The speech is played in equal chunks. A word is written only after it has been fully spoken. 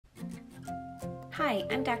Hi,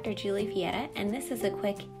 I'm Dr. Julie Faieta, and this is a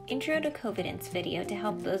quick Intro to Covidence video to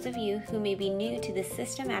help those of you who may be new to the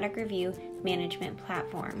Systematic Review Management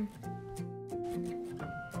platform.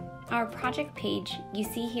 Our project page you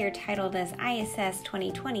see here titled as ISS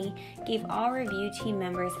 2020 gave all review team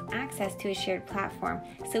members access to a shared platform,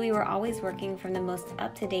 so we were always working from the most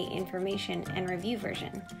up-to-date information and review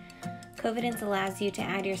version. Covidence allows you to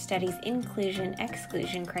add your study's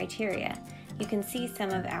inclusion-exclusion criteria. You can see some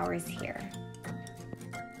of ours here.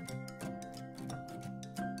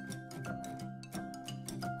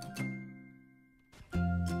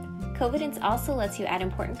 Covidence also lets you add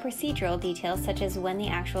important procedural details such as when the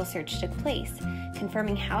actual search took place,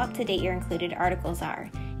 confirming how up-to-date your included articles are.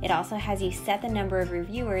 It also has you set the number of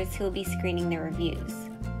reviewers who will be screening the reviews.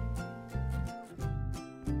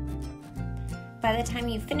 By the time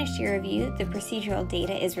you've finished your review, the procedural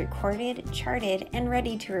data is recorded, charted, and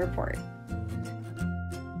ready to report.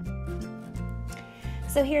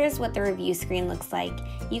 So here's what the review screen looks like.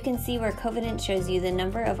 You can see where Covidence shows you the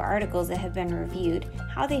number of articles that have been reviewed,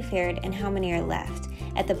 how they fared, and how many are left.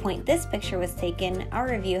 At the point this picture was taken, our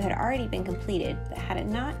review had already been completed, but had it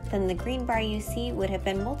not, then the green bar you see would have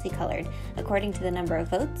been multicolored according to the number of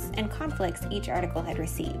votes and conflicts each article had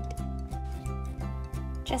received.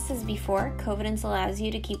 Just as before, Covidence allows you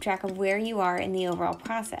to keep track of where you are in the overall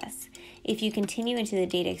process. If you continue into the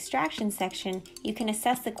data extraction section, you can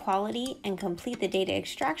assess the quality and complete the data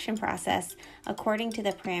extraction process according to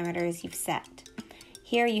the parameters you've set.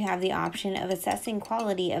 Here you have the option of assessing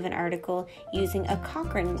quality of an article using a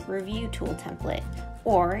Cochrane review tool template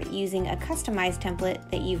or using a customized template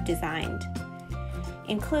that you've designed.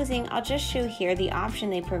 In closing, I'll just show here the option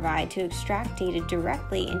they provide to extract data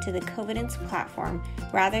directly into the Covidence platform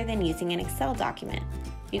rather than using an Excel document.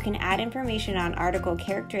 You can add information on article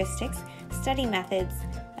characteristics, study methods,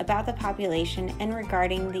 about the population, and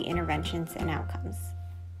regarding the interventions and outcomes.